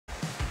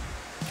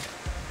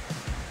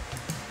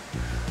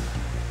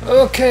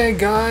Okay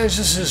guys,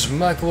 this is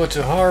Michael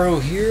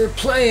Wataharu here,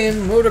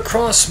 playing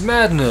Motocross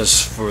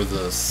Madness for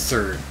the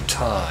third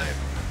time.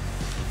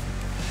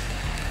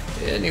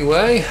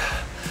 Anyway,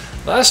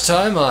 last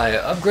time I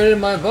upgraded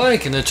my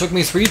bike and it took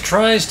me 3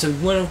 tries to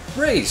win a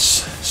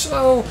race.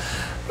 So,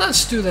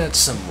 let's do that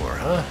some more,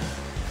 huh?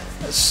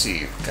 Let's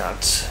see,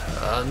 got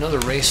another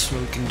race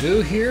we can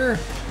do here.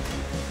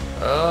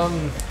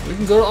 We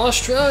can go to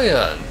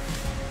Australia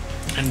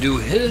and do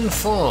Hidden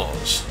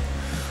Falls.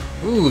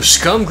 Ooh,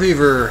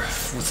 Scumgriever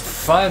with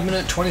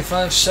 5-minute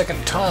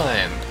 25-second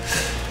time.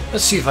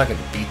 Let's see if I can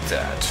beat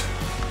that.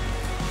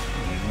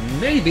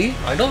 Maybe,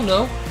 I don't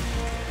know.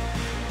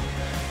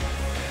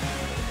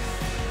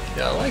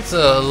 Yeah, I like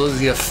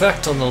the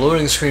effect on the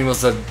loading screen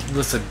with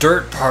the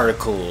dirt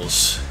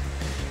particles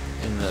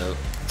in the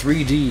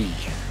 3D.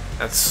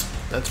 That's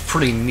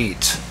pretty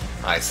neat,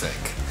 I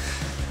think.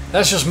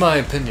 That's just my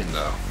opinion,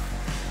 though.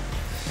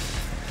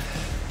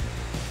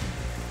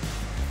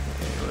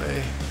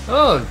 Anyway,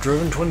 oh,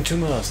 driven 22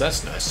 miles.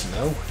 That's nice to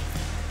know.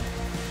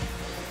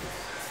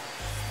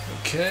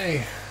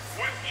 Okay.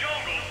 With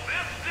jungles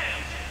this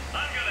dense,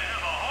 I'm gonna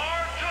have a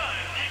hard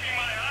time keeping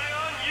my eye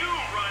on you,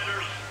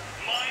 riders.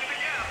 Mind the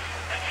gaps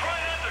and try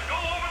not to go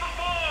over the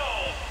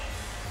falls.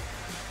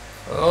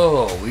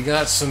 Oh, we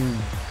got some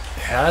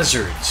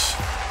hazards.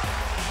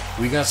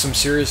 We got some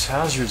serious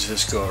hazards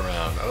this go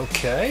around.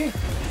 Okay.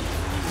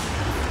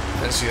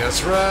 Let's see,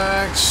 that's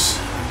Rex.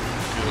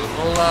 Do a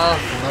Olaf,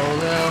 know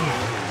them.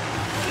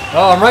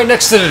 Oh, I'm right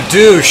next to the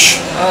douche.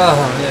 Oh,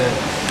 man.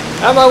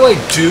 Out of my way,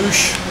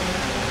 douche.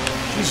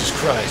 Jesus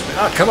Christ, man.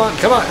 Oh, come on,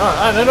 come on.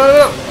 Oh,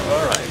 no.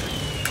 Alright.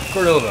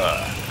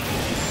 Cordova.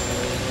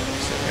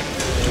 So I'm going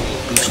to do a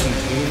little boosting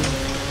here.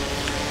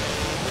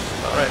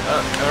 Alright,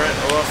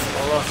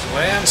 Olaf,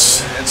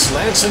 Lance. It's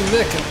Lance and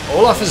Mick, and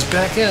Olaf is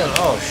back in.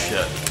 Oh,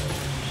 shit.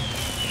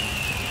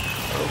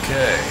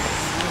 Okay.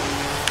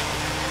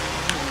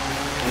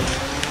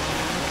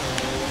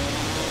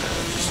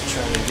 Just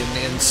trying to get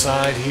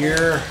inside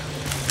here.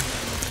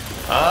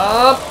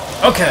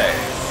 Okay.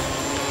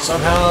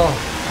 Somehow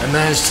I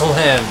managed to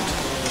land.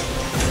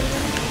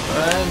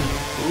 And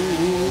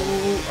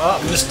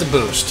missed the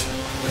boost.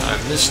 I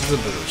missed the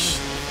boost.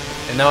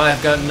 And now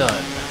I've got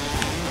none.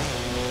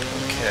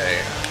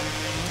 Okay.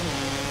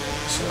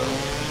 So,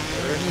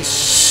 are there any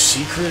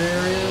secret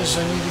areas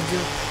I need to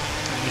go?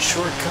 Any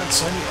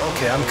shortcuts I need?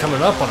 Okay, I'm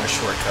coming up on a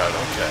shortcut.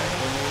 Okay.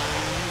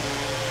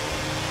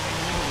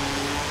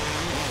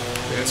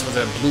 That's what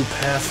that blue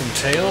path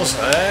entails.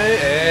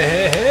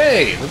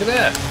 Hey! Look at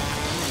that.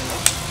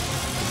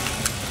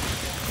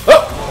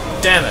 Oh!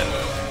 Damn it.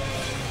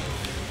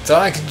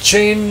 Thought I could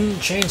chain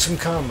some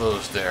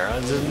combos there. I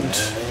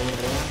didn't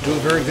do a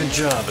very good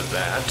job at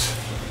that.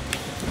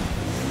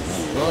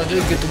 Well, I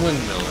did get the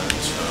windmill in,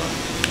 so...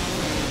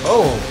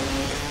 Oh!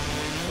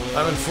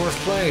 I'm in 4th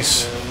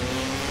place.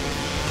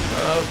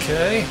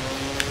 Okay.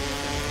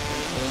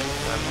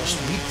 I must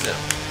beat them.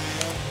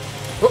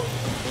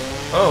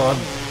 Oh, I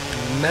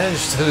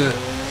managed to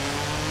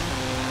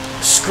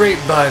scrape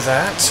by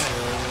that.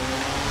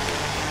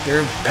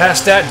 You're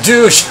past that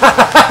douche.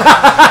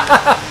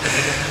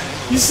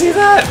 You see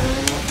that?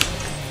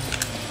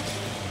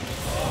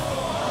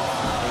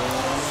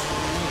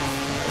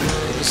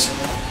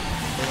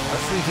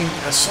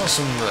 I saw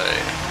some,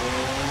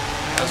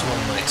 as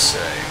one might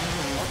say.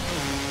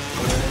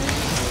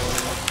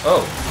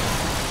 Oh.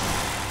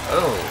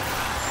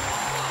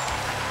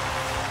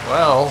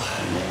 Well.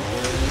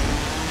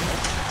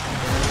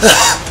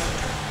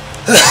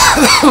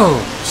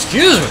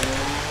 Excuse me.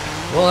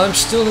 Well, I'm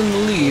still in the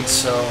lead,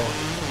 so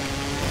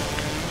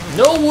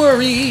no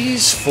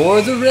worries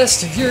for the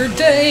rest of your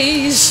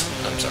days.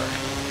 I'm sorry.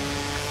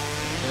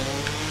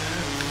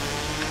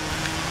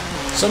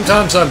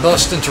 Sometimes I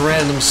bust into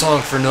random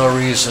song for no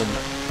reason.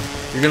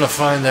 You're gonna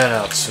find that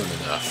out soon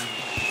enough.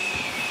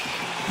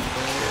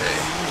 Okay.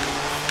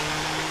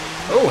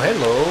 Oh,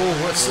 hello.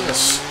 What's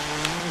this?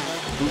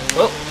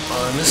 Oh,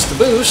 I missed the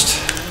boost.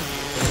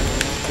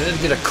 Did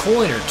get a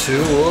coin or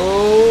two.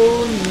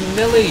 Oh,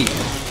 Nelly.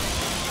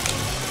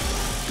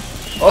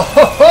 Oh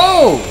ho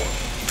ho!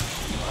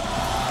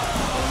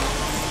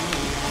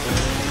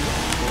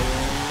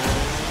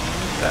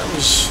 That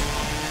was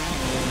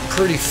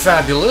pretty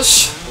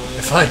fabulous,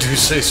 if I do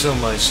say so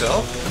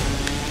myself.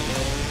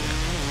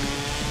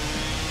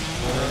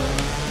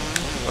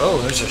 Oh,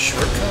 there's a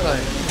shortcut?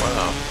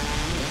 Wow.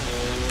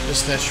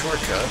 Just that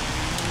shortcut.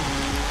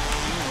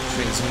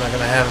 Which means I'm not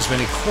going to have as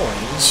many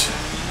coins.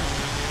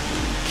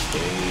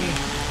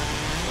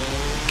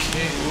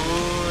 Okay,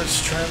 ooh,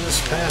 let's try this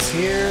path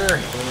here.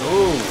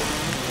 Oh.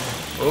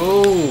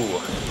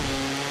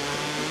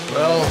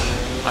 Well,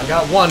 I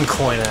got 1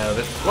 coin out of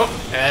it. Whoop,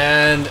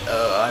 and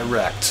I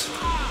wrecked.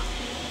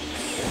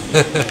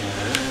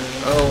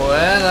 Oh,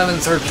 and I'm in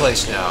 3rd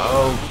place now.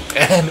 Oh,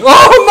 and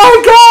oh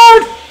my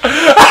God!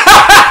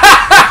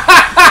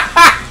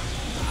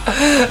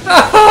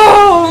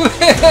 Oh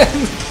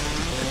man!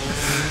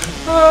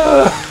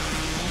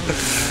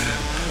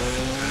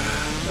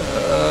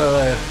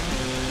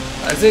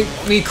 I think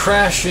me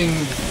crashing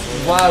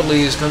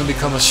wildly is going to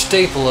become a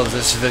staple of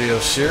this video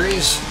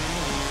series.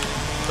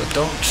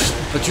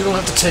 But you don't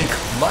have to take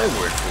my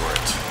word for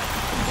it.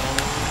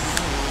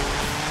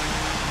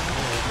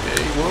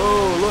 Okay,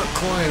 whoa, look,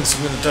 coins.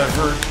 I'm going to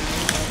divert.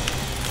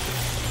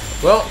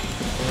 Well,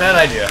 bad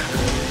idea.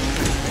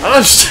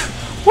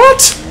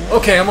 What?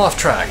 Okay, I'm off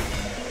track.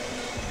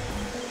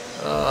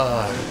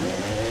 Oh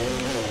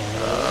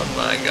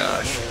my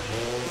gosh.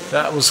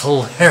 That was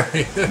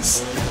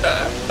hilarious.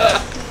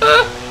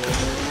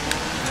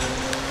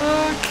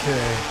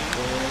 Okay.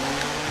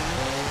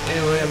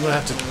 Anyway, I'm gonna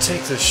have to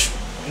take this.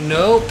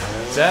 Nope,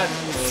 that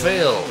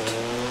failed.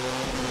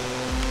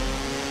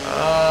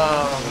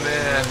 Oh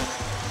man,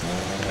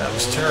 that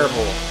was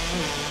terrible.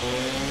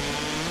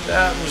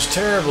 That was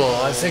terrible.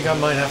 I think I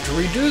might have to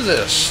redo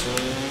this.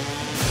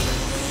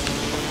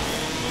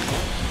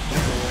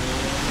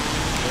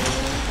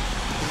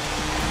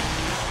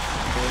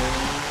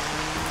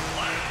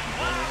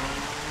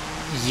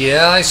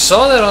 Yeah, I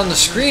saw that on the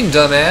screen,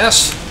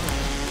 dumbass.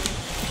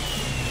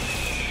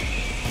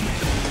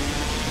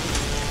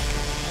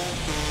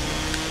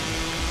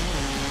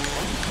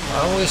 I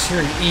always hear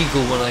an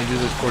eagle when I do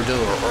the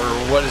Cordova,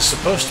 or what is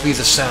supposed to be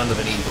the sound of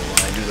an eagle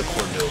when I do the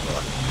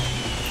Cordova.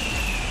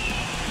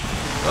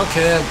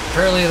 Okay,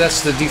 apparently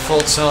that's the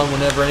default sound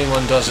whenever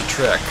anyone does a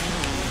trick.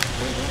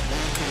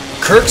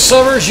 Kirk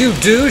Summers, you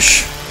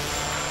douche!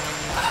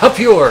 Up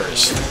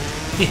yours!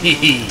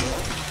 Hehehe.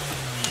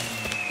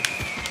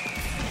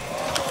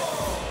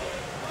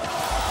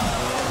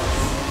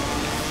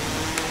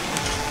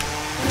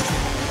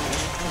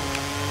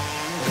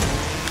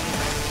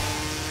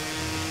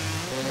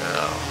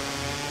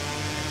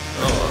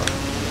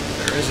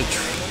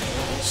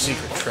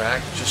 Secret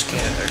track, just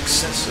can't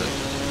access it.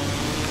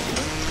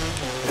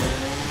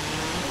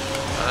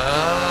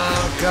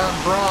 I've got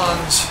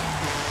bronze,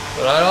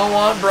 but I don't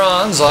want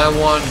bronze, I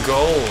want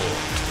gold.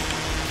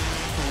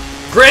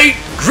 Great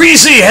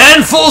greasy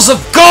handfuls of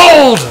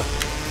gold!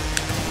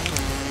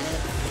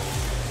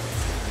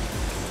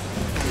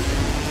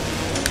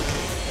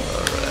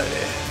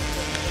 Alrighty.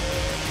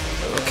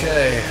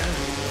 Okay.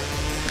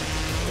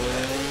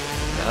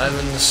 I'm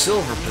in the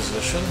silver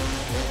position.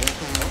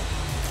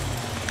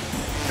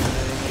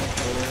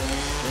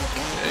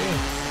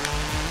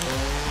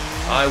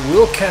 I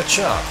will catch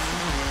up.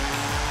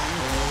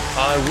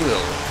 I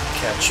will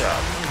catch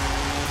up.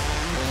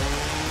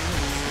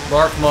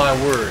 Mark my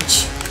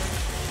words.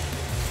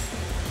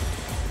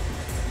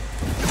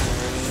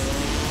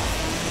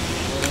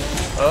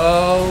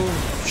 Oh,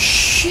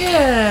 shit!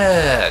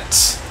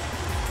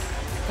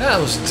 That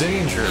was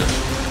dangerous.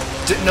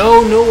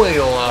 No way,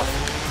 Olaf.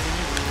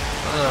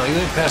 Oh, you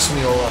ain't passing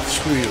me, Olaf.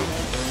 Screw you.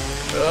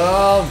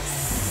 Oh,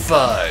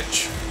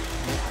 fudge.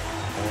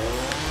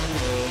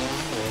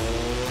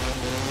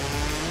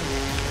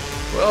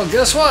 Well,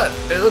 guess what?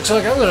 It looks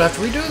like I'm going to have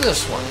to redo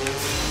this one.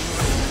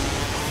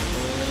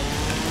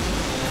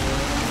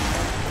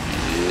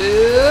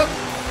 Yep.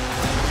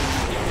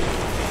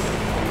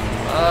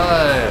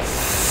 I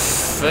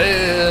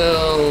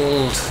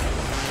failed.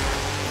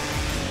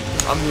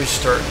 I'm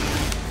restarting.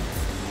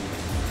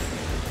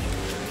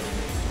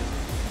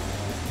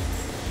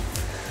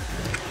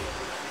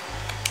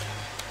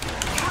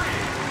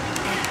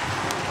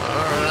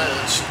 Alright,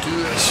 let's do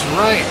this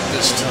right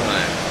this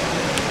time.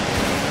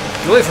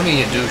 Get away from me,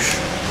 you douche.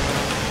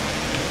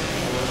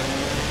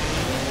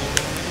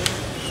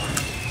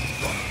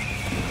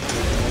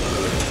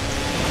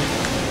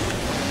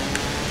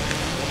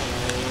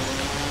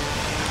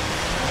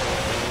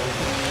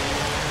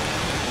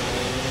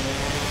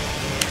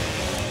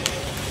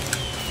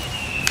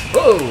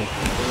 Whoa!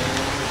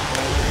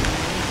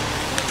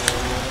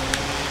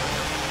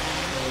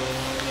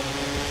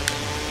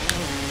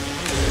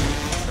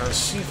 Now let's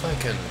see if I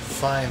can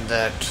find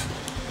that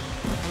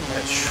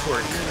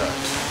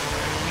shortcut.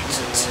 To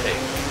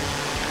take.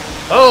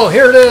 Oh,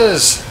 here it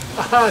is!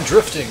 Haha,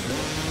 drifting.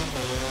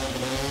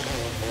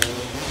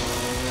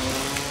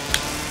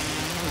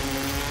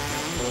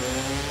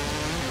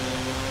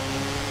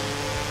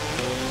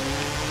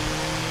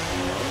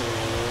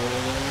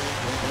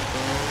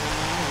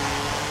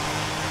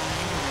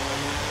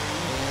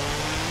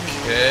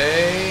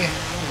 Okay.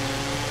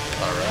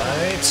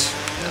 Alright.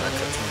 Now I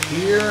cut through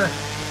here.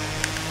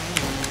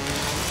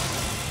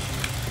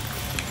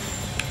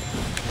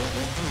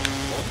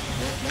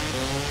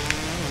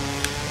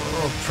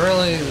 Oh,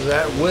 apparently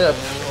that whip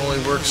only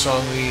works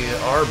on the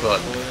R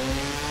button.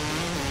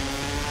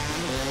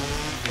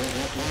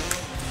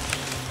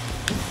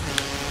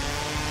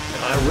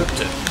 And I whipped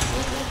it.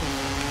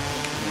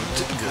 Whipped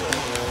it good.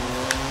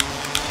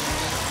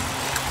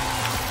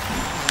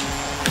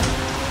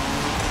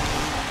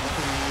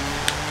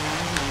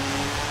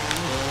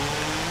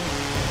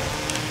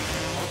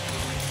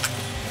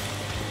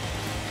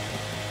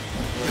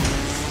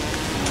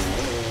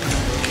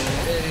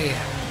 Okay.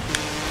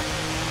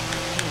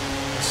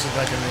 See if I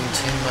can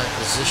maintain my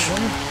position.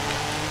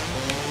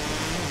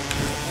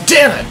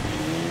 Damn it!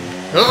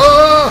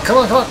 Oh, come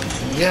on, come on!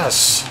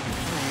 Yes!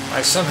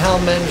 I somehow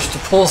managed to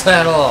pull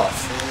that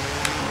off.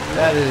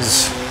 That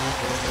is...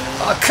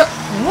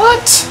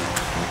 what?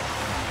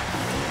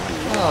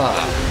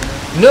 Ah,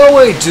 no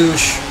way,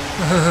 douche.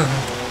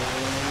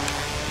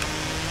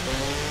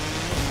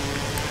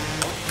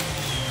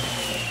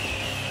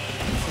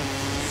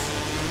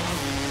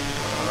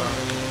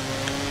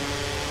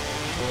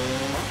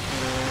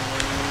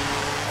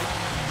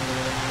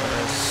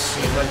 Let's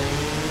see if I can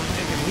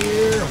take it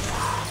here.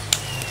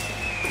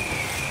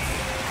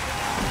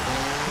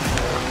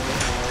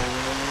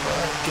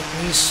 Get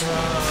me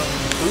some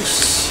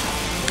boosts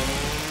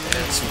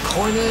and some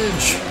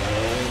coinage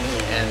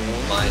and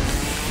my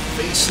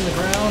face in the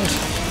ground.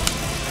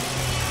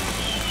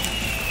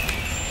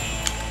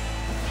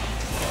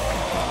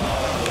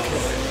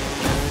 Okay.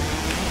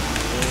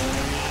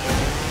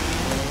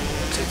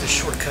 Take the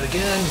shortcut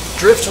again.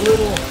 Drift a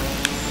little.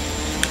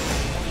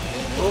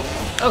 Oh,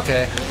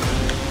 okay.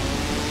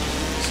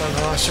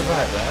 Somehow I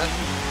survived that.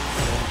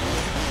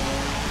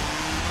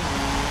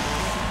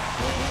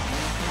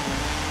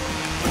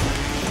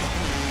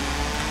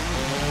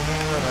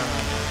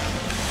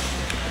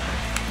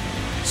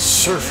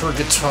 Surfer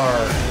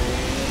guitar.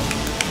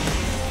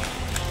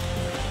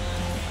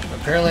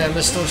 Apparently I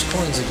missed those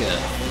coins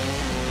again.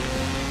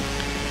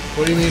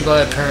 What do you mean by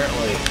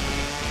apparently?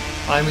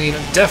 I mean,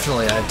 I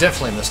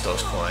definitely missed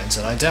those coins,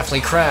 and I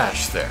definitely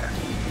crashed there.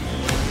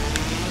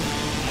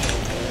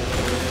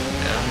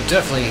 And I'm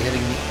definitely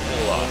hitting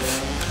Olaf.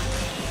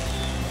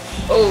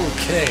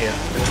 Okay.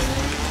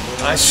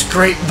 I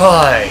scraped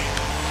by.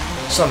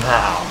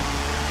 Somehow.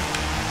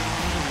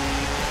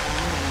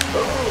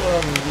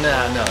 Oh,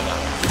 no.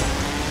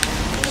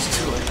 It's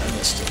too late, I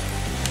missed it.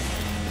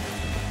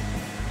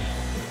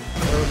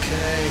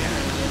 Okay.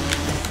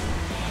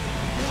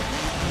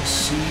 Let's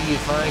see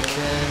if I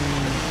can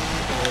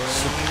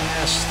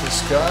surpass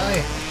this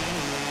guy.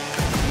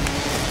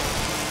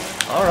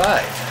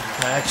 Alright.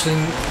 I actually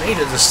made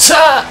it this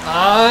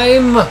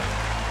time!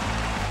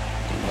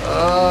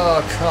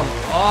 Oh, come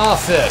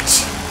off it!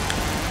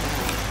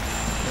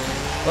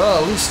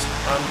 Well, at least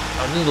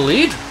I'm in the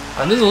lead?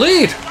 I'm in the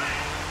lead!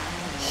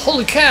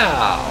 Holy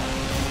cow!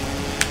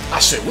 I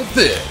say, what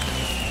the?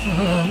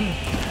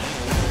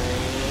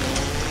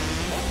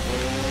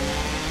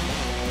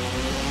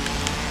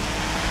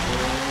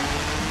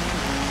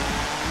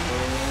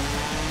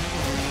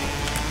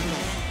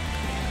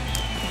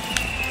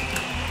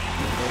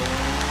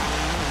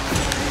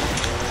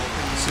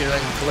 See if I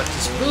can collect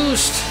this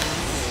boost.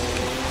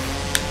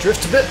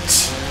 Drift a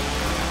bit.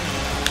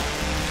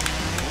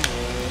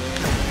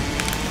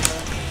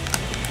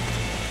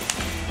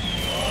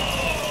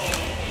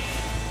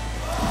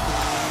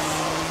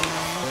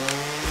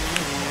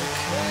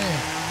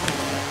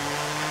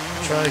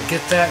 Try to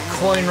get that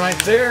coin right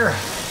there.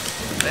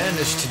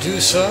 Managed to do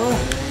so.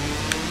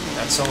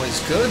 That's always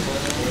good.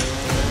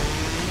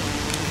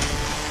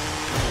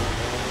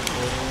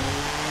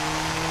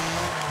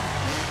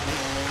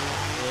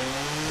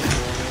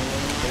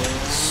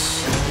 Let's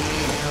see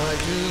how I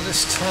do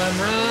this time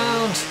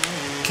round.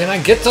 Can I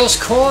get those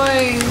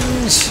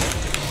coins?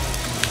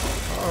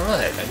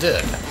 Alright, I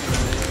did.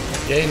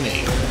 Yay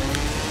me.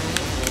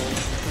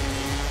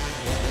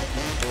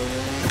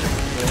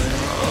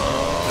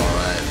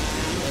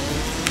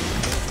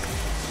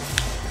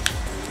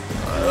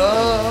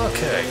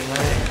 Okay,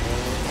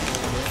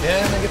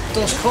 can I get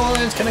those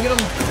coins? Can I get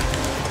them?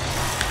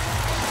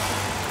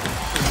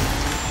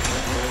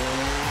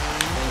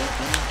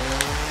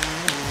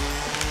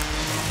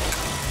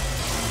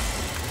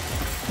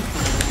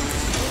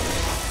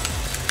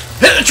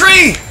 Hit the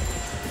tree!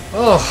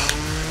 Oh,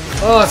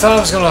 I thought I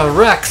was gonna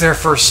wreck there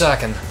for a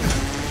second.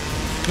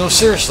 No,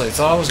 seriously, I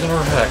thought I was gonna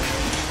wreck.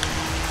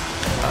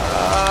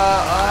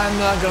 I'm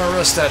not gonna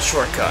risk that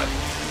shortcut.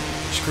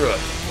 Screw it.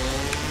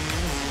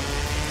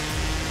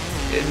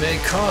 It may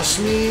cost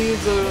me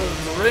the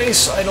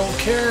race, I don't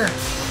care.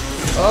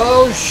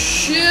 Oh,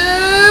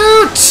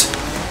 shoot!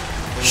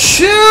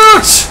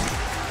 Shoot!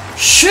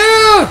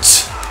 Shoot!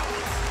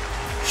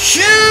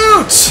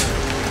 Shoot!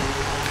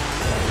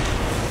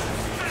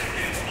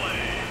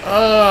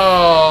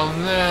 Oh,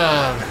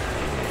 man.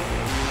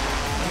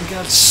 I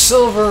got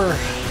silver.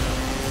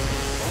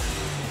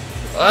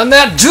 And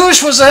that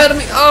douche was ahead of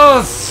me.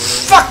 Oh,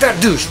 fuck that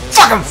douche.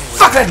 Fuck him.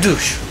 Fuck that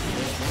douche.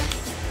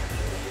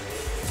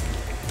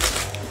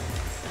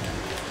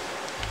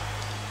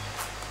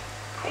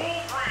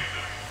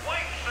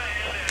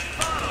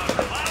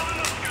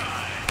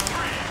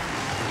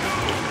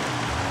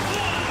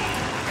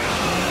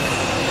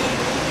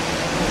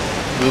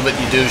 Move it,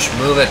 you douche.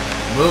 Move it.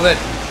 Move it.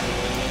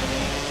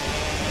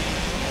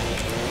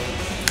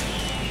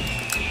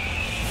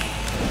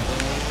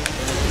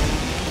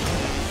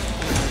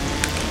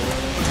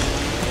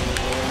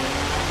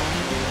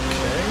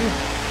 Okay.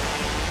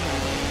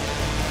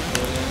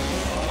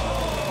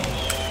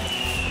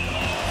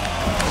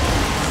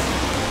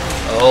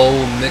 Oh,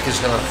 Mick is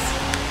gonna...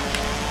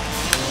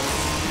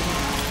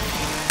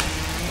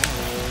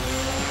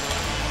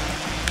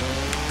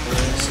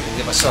 See,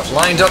 get myself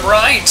lined up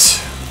right.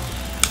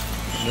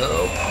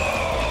 No.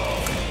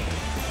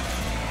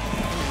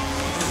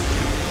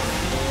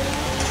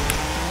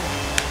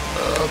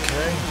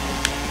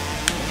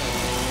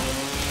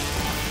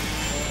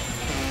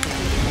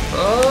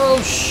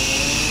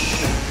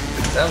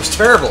 That was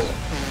terrible.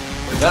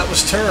 That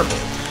was terrible.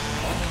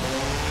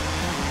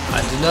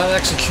 I did not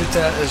execute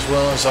that as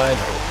well as I had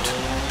hoped.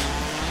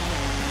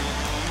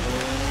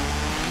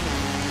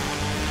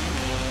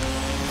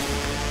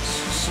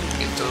 So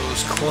get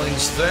those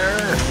coins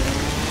there.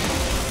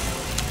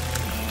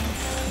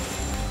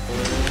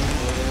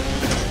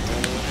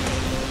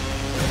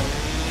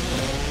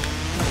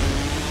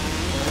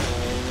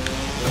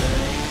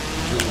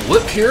 Do a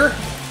whip here.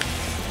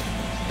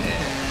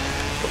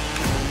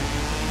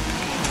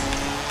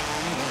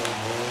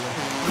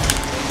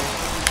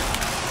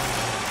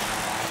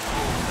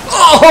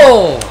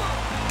 Oh!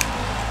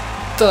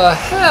 The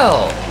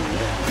hell?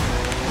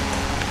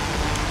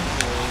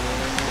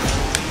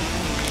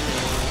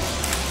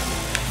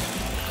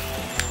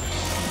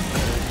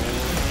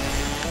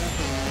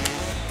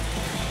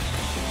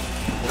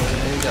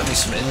 Okay, got me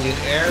some Indian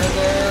air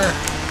there.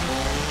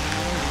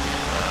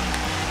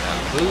 Got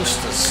a boost.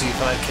 Let's see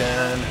if I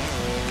can.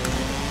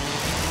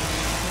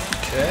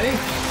 Okay.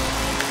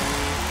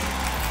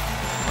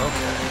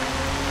 Okay.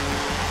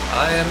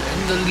 I am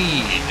in the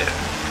lead.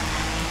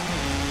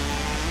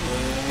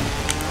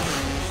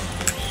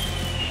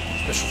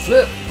 Special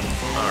flip.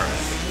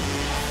 Alright.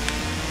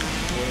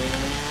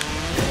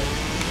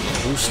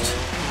 Boost.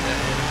 And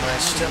my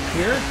step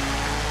here.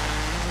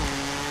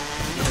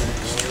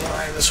 Let's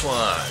try this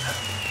one.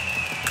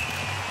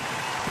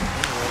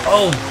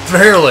 Oh,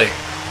 barely.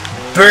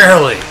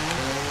 Barely.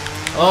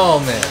 Oh,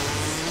 man.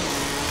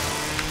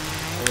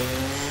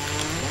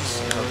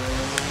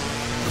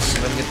 Let's see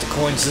if I can get the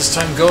coins this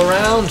time go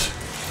around.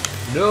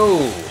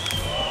 No.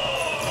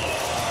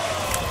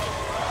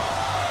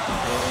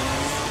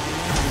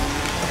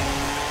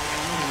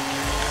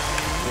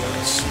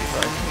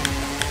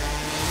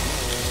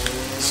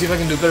 See if I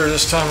can do better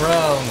this time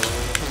around.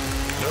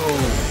 No.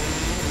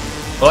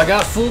 Well, I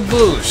got full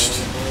boost.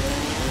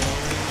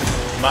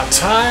 My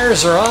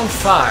tires are on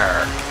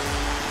fire.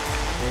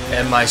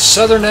 And my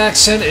southern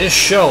accent is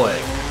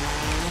showing.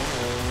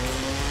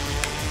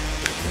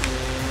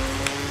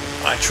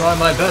 I try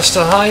my best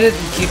to hide it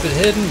and keep it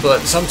hidden,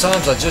 but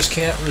sometimes I just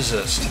can't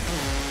resist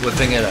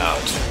whipping it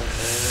out.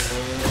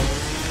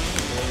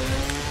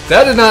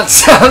 That did not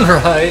sound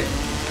right.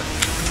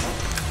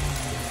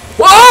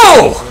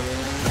 Whoa!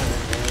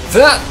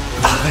 That...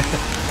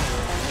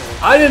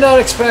 I did not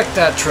expect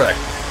that trick.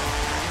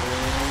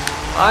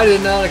 I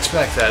did not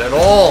expect that at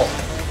all.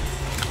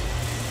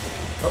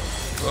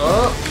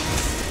 Oh.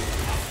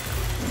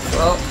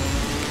 Well.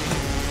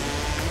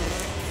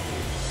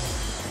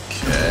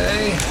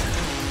 Okay.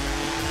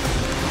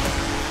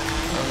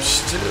 I'm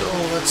still...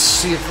 Let's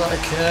see if I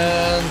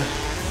can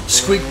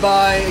squeak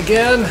by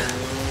again.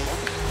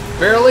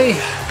 Barely.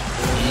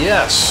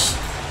 Yes.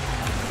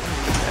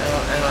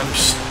 And I'm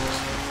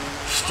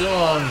still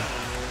on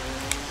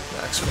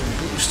maximum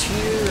boost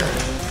here.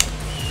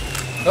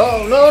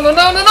 Oh, no, no,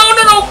 no, no, no,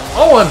 no, no!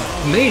 Oh, I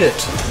made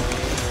it.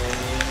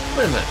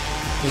 Wait a minute.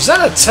 Was that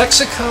a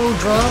Texaco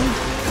drum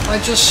I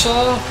just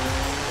saw?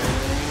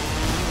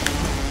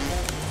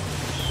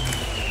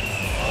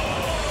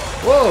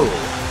 Whoa.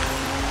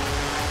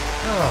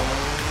 Oh.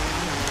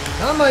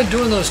 How am I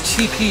doing those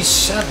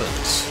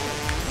TP7s?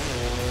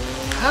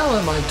 How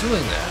am I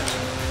doing that?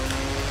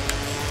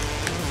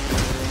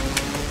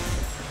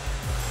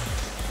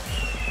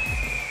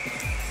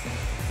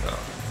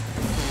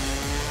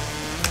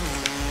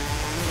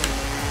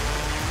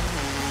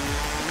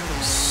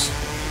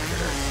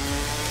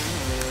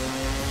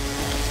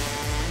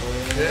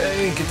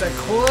 Okay, get that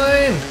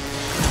coin.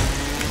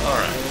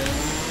 Alright.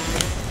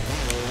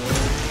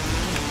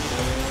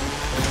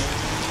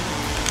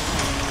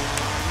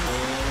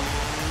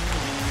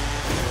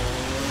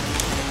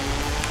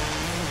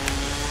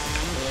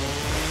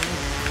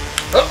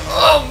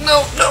 Oh, no,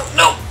 no,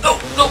 no, no,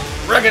 no.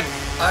 Wreck it.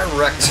 I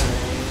wrecked.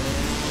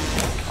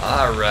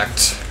 I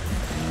wrecked.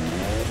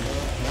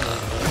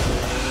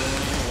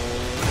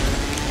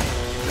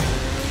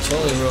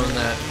 Totally ruined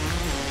that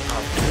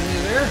opportunity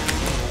there.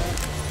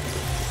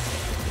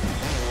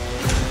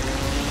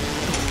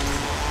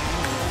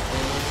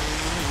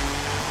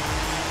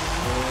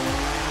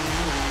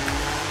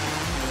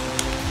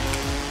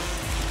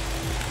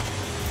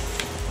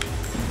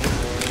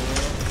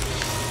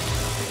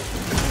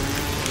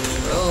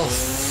 Well,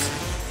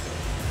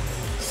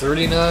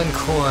 39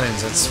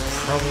 coins. That's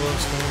probably what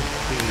it's going to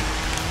be.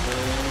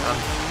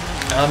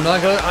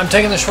 I'm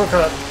taking the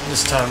shortcut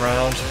this time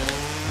around.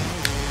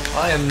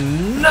 I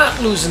am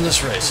not losing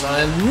this race. I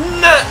am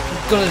not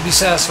going to be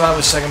satisfied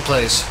with second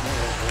place.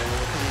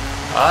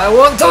 I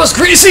want those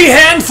greasy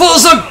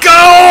handfuls of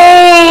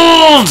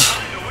gold!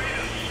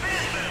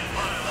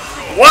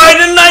 Why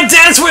didn't I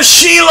dance with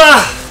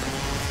Sheila?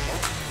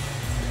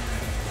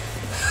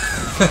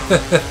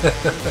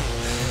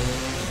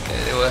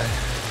 Anyway.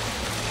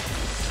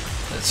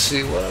 Let's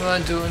see, what am I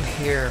doing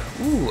here?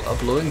 Ooh,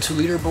 uploading to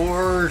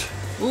leaderboard.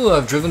 Ooh,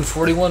 I've driven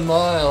 41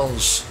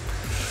 miles.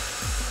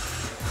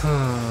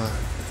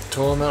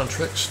 Total amount of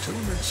tricks,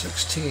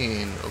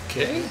 216.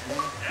 Okay.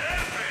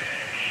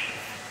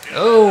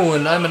 Oh,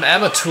 and I'm an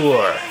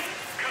amateur.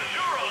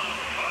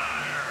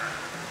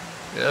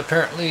 Yeah,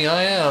 apparently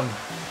I am.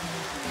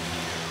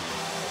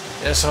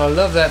 Yes, I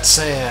love that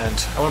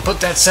sand. I want to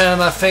put that sand on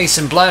my face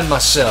and blind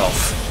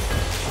myself.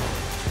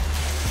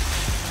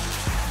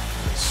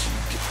 Let's see,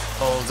 get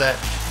all that,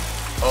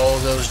 all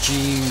those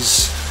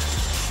G's.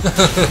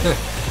 Let's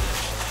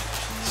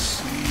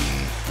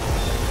see.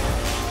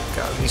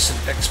 Got me some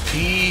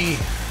XP.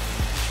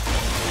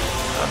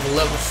 I'm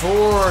level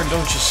 4,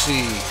 don't you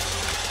see?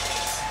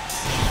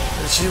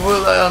 Let's see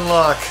what I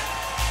unlock.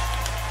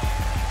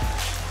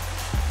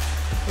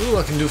 Ooh,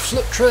 I can do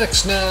flip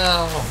tricks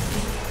now.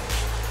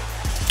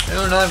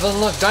 And I've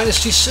unlocked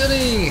Dynasty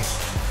City.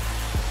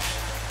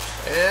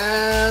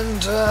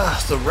 And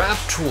the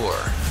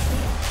Raptor.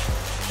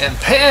 And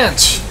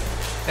pants.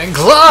 And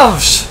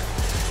gloves.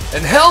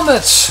 And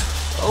helmets.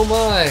 Oh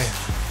my.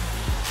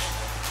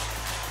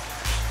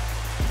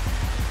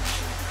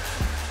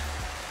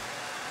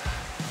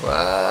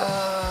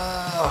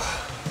 Wow.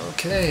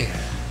 Okay.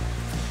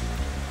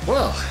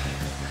 Well,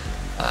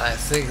 I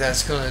think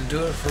that's going to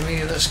do it for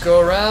me this go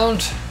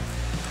around.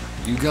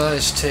 You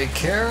guys take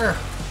care.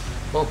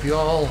 Hope you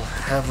all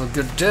have a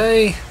good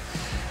day.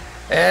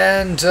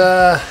 And